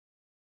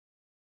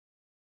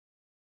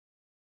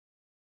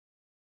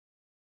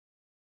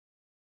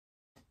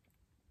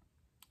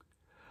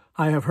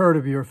I have heard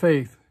of your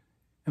faith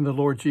in the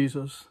Lord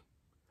Jesus.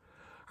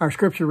 Our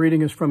scripture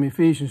reading is from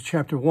Ephesians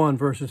chapter 1,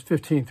 verses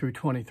 15 through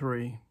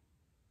 23.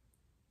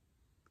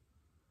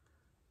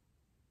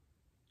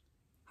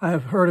 I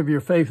have heard of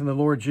your faith in the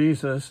Lord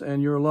Jesus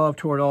and your love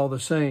toward all the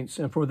saints,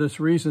 and for this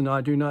reason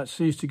I do not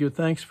cease to give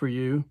thanks for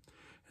you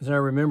as I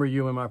remember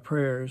you in my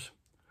prayers.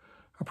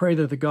 I pray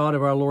that the God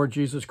of our Lord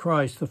Jesus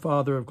Christ, the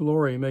Father of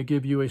glory, may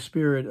give you a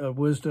spirit of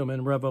wisdom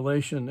and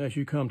revelation as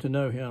you come to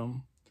know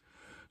him,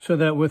 so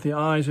that with the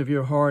eyes of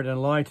your heart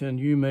enlightened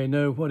you may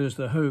know what is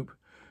the hope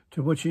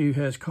to which he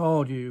has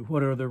called you,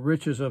 what are the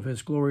riches of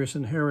his glorious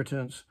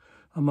inheritance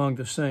among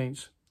the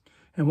saints,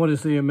 and what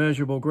is the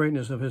immeasurable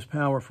greatness of his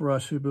power for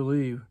us who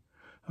believe,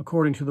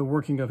 according to the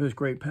working of his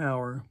great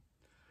power.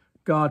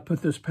 God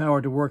put this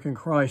power to work in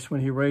Christ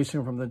when he raised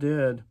him from the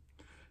dead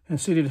and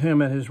seated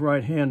him at his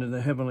right hand in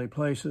the heavenly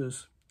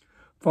places,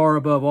 far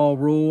above all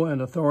rule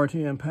and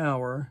authority and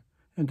power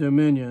and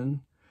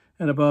dominion,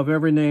 and above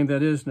every name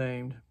that is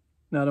named,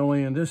 not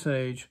only in this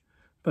age,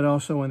 but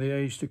also in the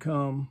age to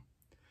come.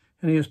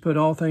 And he has put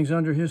all things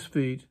under his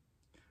feet,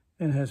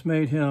 and has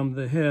made him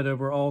the head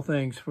over all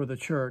things for the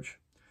church,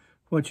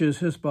 which is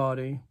his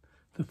body,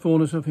 the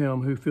fullness of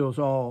him who fills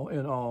all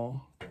in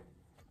all.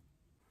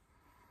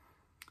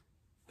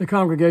 The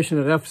congregation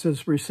at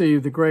Ephesus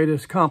received the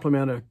greatest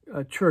compliment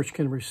a church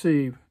can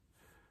receive.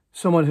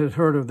 Someone had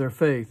heard of their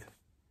faith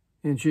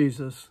in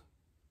Jesus.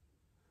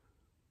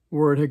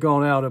 Word had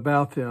gone out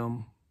about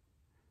them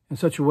in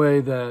such a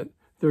way that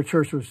their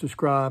church was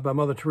described by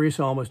Mother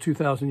Teresa almost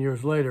 2,000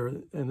 years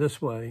later in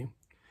this way: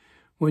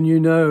 when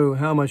you know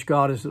how much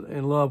God is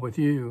in love with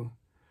you,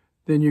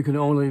 then you can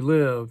only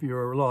live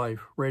your life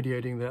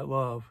radiating that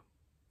love.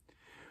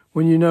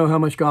 When you know how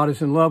much God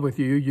is in love with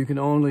you, you can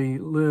only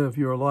live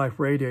your life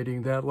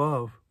radiating that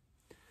love.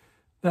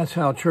 That's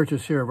how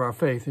churches hear of our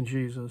faith in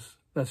Jesus.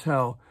 That's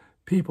how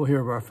people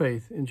hear of our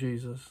faith in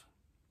Jesus.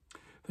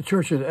 The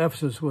church at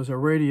Ephesus was a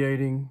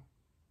radiating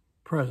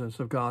presence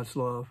of God's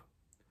love.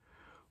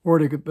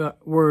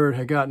 Word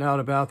had gotten out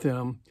about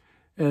them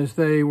as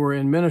they were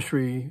in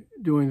ministry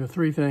doing the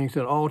three things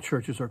that all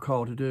churches are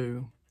called to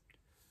do.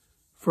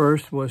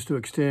 First was to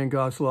extend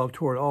God's love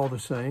toward all the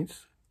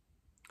saints.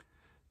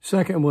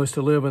 Second was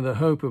to live in the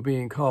hope of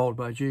being called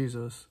by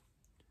Jesus.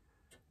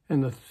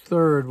 And the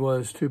third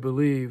was to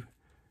believe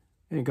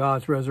in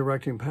God's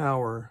resurrecting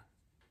power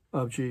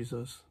of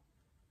Jesus.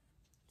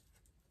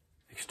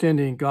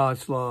 Extending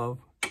God's love,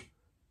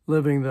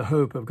 living the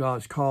hope of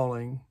God's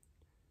calling,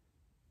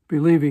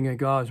 believing in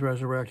God's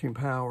resurrecting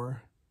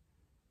power.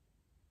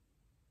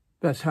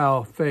 That's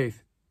how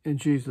faith in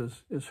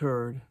Jesus is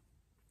heard.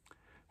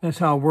 That's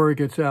how word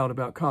gets out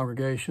about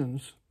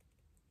congregations.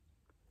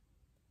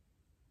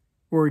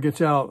 Word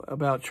gets out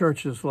about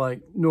churches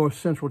like North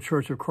Central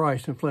Church of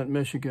Christ in Flint,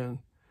 Michigan,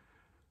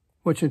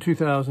 which in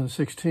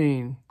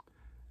 2016,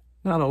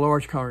 not a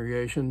large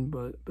congregation,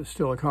 but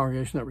still a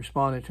congregation that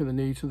responded to the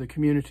needs of the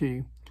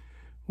community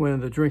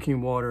when the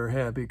drinking water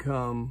had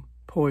become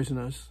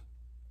poisonous.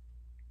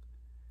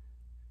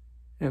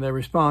 And they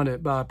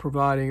responded by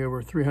providing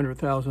over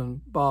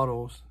 300,000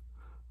 bottles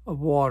of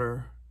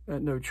water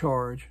at no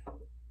charge,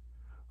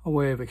 a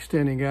way of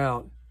extending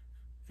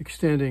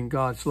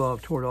God's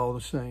love toward all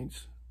the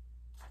saints.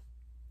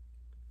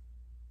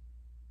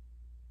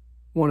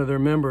 One of their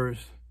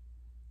members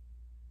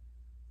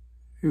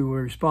who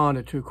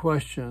responded to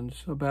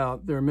questions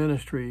about their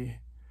ministry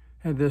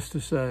had this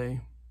to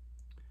say: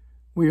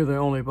 "We are the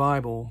only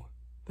Bible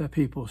that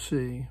people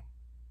see."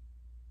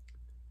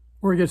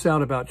 Word gets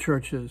out about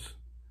churches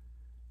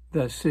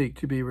that seek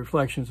to be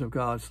reflections of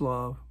God's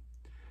love,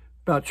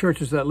 about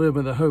churches that live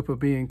in the hope of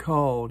being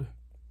called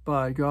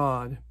by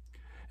God,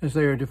 as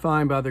they are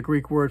defined by the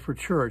Greek word for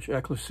church,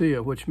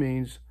 ecclesia, which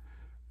means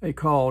a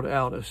called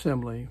out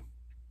assembly.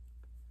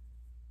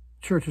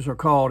 Churches are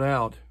called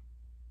out,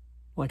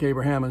 like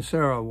Abraham and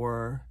Sarah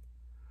were,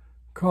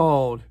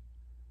 called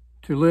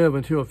to live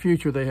into a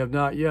future they have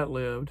not yet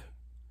lived,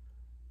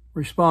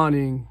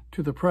 responding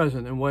to the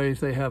present in ways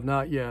they have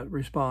not yet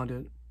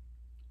responded.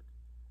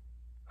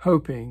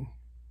 Hoping,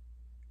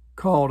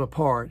 called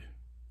apart,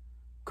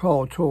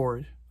 called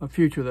toward a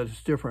future that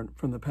is different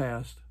from the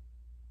past.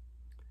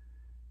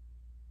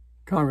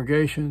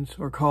 Congregations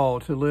are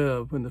called to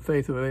live in the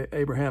faith of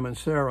Abraham and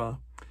Sarah,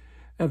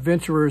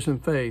 adventurers in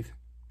faith,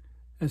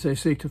 as they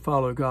seek to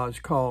follow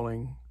God's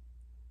calling,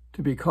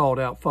 to be called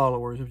out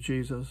followers of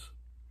Jesus.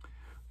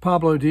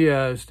 Pablo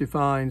Diaz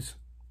defines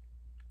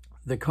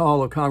the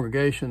call of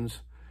congregations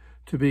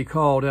to be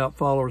called out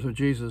followers of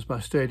Jesus by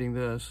stating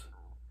this: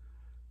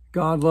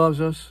 God loves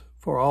us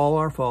for all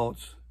our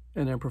faults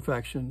and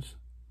imperfections.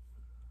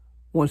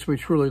 Once we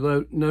truly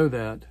know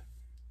that,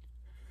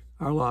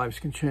 our lives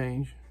can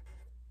change.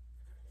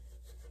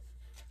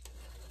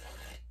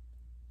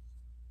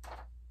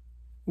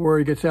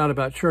 Word gets out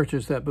about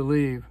churches that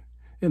believe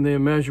in the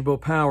immeasurable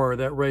power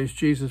that raised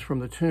Jesus from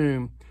the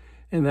tomb,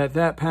 and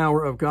that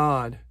power of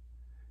God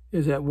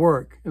is at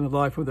work in the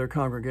life of their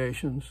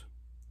congregations,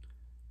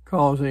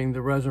 causing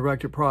the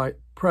resurrected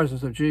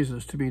presence of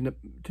Jesus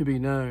to be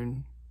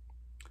known.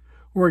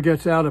 Word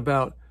gets out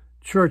about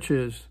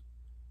churches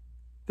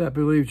that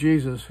believe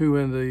Jesus, who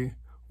in the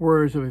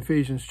words of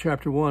Ephesians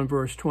chapter 1,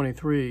 verse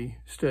 23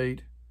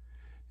 state,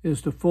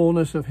 is the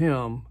fullness of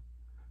him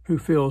who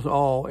fills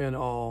all in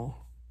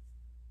all.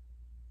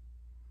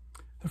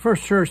 The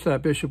first church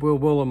that Bishop Will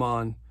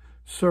Willimon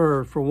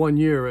served for 1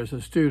 year as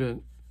a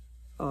student,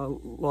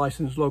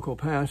 licensed local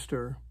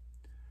pastor,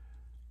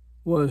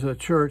 was a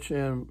church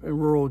in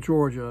rural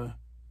Georgia.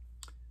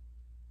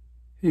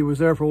 He was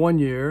there for 1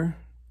 year,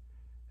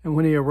 and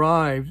when he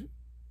arrived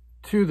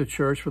to the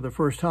church for the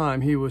first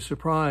time, he was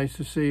surprised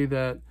to see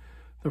that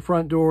the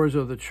front doors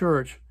of the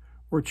church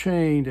were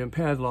chained and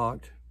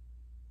padlocked.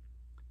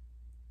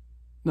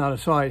 Not a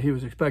sight he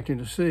was expecting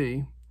to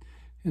see.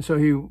 And so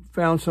he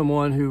found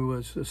someone who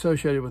was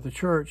associated with the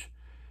church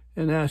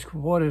and asked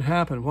what had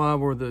happened. Why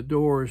were the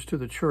doors to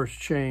the church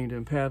chained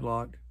and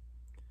padlocked?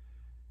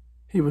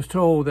 He was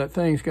told that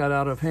things got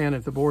out of hand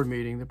at the board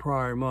meeting the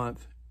prior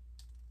month.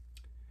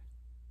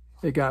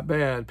 It got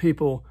bad.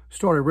 People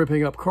started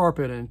ripping up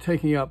carpet and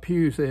taking out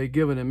pews they had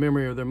given in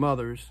memory of their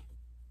mothers.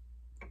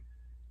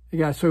 It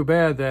got so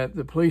bad that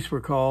the police were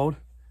called,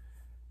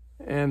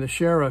 and the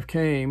sheriff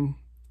came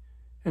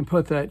and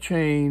put that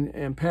chain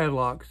and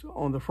padlocks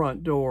on the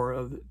front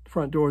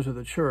doors of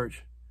the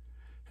church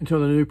until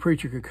the new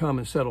preacher could come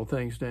and settle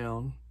things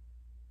down.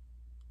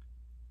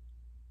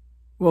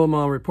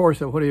 Willimon reports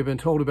that what he had been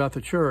told about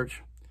the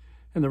church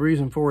and the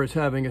reason for its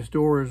having its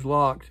doors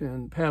locked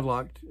and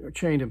padlocked, or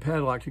chained and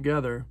padlocked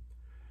together,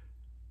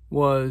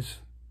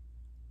 was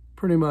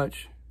pretty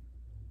much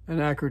an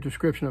accurate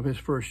description of his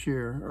first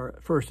year, or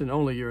first and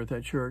only year at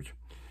that church.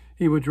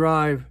 He would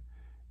drive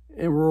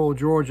in rural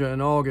Georgia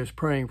in August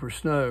praying for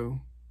snow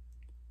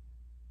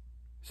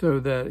so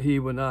that he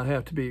would not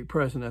have to be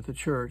present at the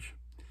church.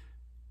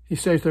 He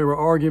states there were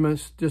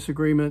arguments,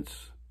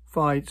 disagreements,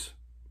 fights,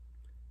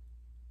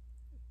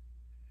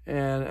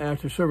 and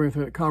after serving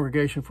the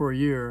congregation for a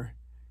year,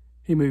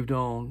 he moved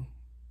on.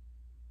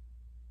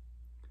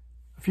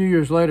 A few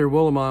years later,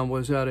 Willimon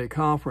was at a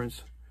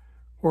conference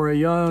where a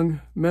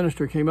young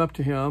minister came up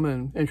to him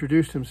and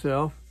introduced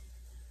himself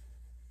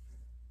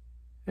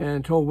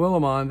and told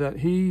Willimon that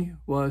he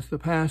was the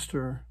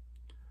pastor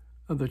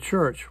of the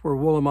church where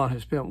Willimon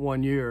had spent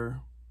 1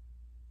 year,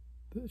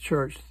 the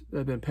church that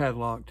had been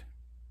padlocked.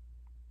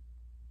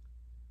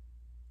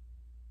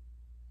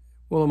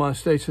 Willimon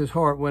states his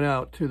heart went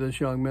out to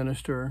this young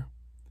minister,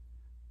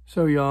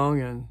 so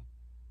young and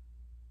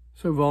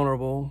so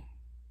vulnerable.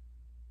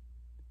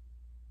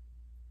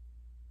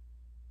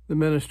 The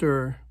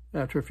minister,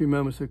 after a few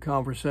moments of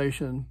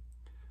conversation,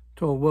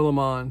 told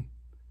Willimon,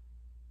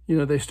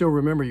 they still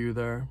remember you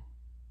there.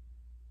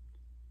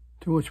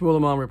 To which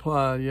Willimon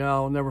replied, yeah,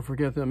 I'll never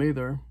forget them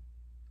either.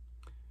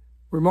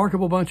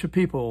 Remarkable bunch of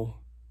people,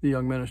 the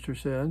young minister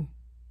said.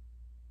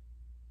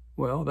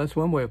 Well, that's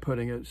one way of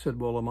putting it, said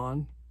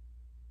Willimon.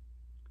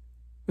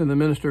 Then the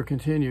minister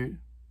continued,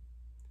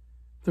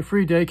 the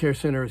free daycare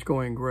center is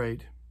going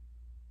great.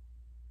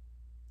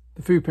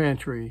 The food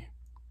pantry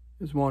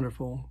is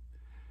wonderful.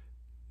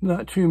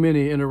 Not too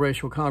many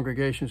interracial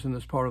congregations in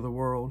this part of the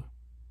world.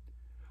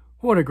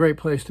 What a great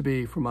place to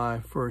be for my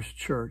first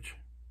church.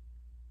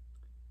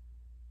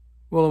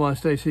 Willimon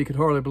states he could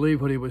hardly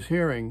believe what he was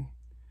hearing,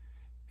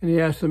 and he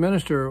asked the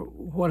minister,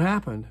 what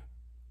happened?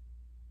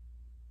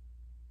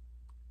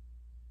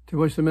 To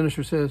which the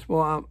minister says,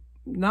 well, I'm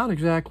not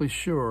exactly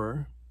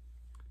sure.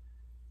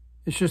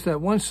 It's just that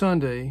one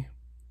Sunday,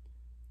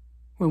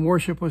 when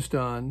worship was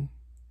done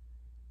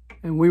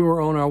and we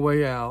were on our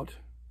way out,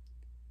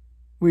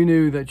 we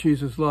knew that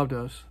Jesus loved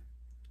us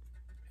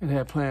and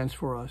had plans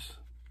for us.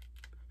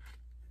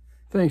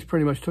 Things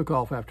pretty much took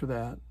off after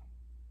that.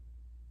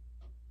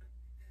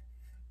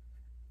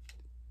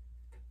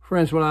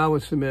 Friends, what I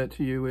would submit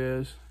to you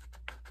is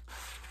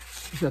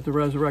that the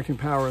resurrecting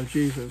power of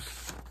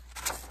Jesus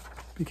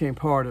became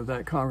part of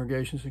that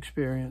congregation's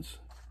experience.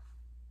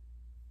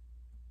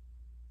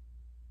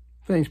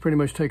 Things pretty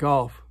much take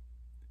off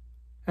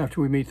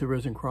after we meet the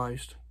risen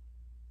Christ.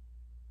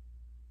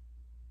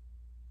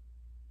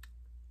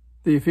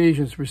 The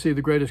Ephesians received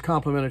the greatest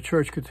compliment a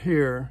church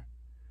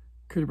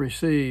could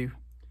receive.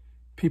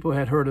 People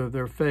had heard of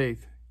their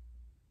faith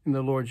in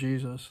the Lord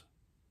Jesus.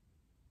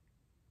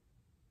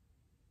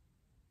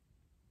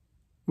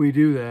 We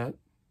do that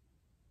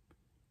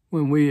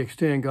when we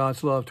extend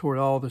God's love toward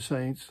all the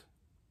saints,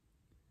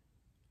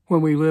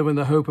 when we live in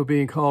the hope of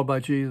being called by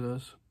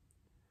Jesus,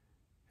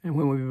 and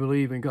when we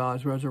believe in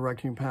God's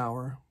resurrecting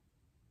power.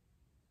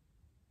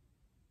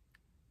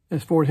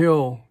 As Fort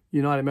Hill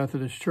United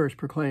Methodist Church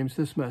proclaims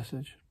this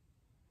message,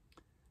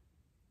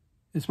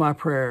 it's my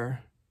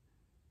prayer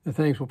that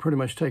things will pretty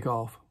much take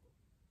off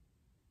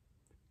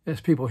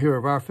as people hear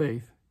of our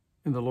faith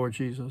in the Lord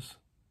Jesus.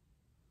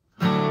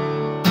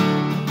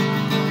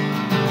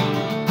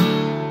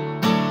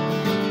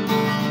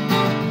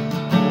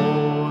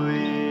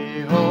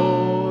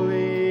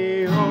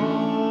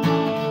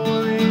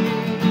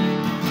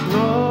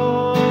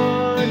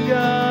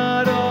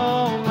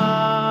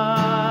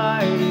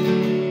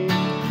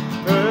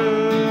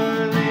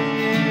 Early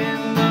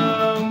in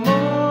the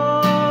morning.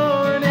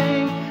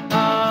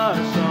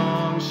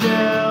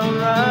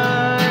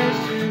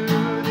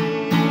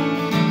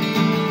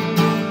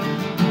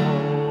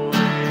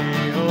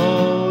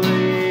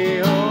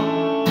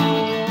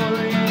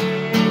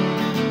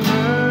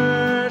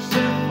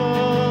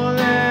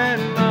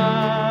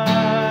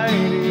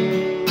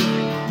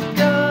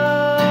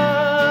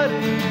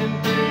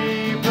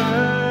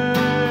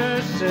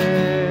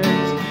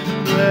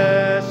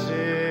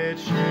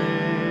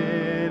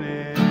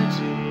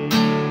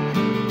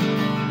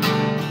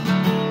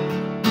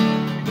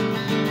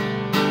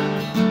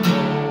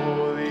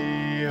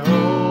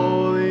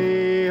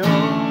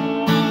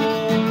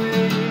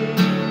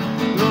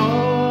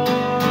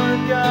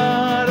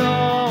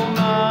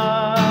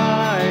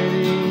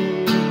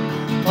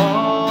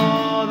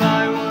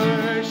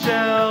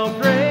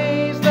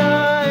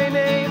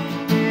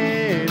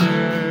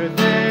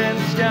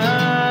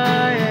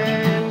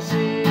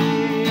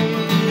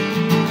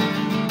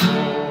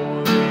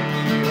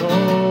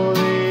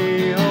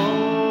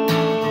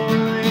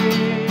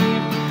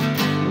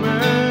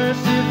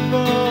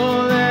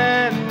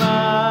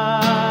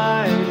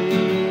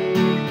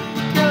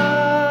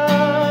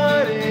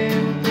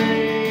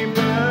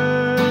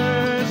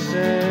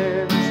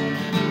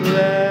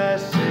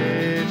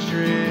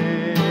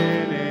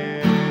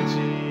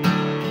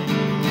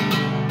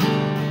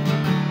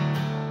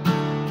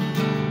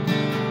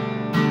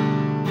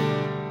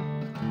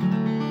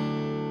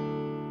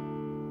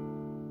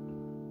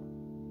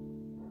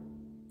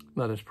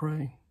 Let us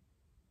pray.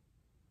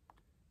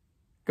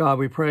 God,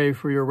 we pray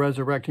for your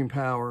resurrecting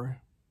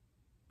power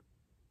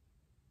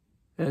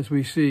as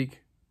we seek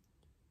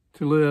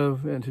to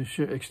live and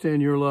to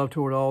extend your love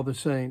toward all the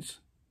saints,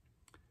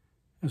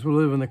 as we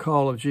live in the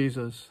call of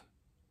Jesus,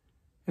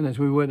 and as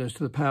we witness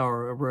to the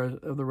power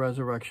of the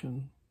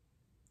resurrection.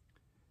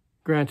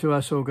 Grant to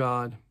us, O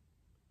God,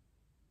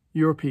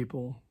 your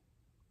people,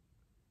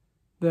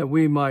 that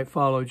we might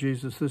follow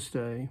Jesus this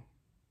day.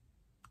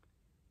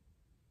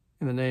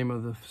 In the name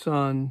of the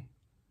Son,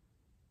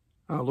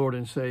 our Lord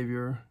and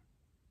Savior,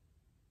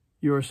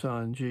 your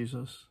Son,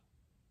 Jesus.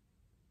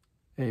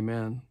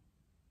 Amen.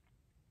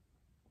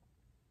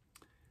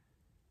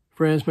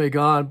 Friends, may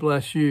God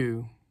bless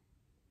you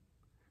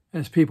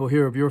as people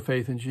hear of your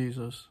faith in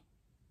Jesus.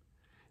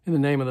 In the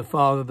name of the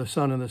Father, the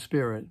Son, and the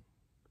Spirit.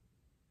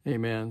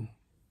 Amen.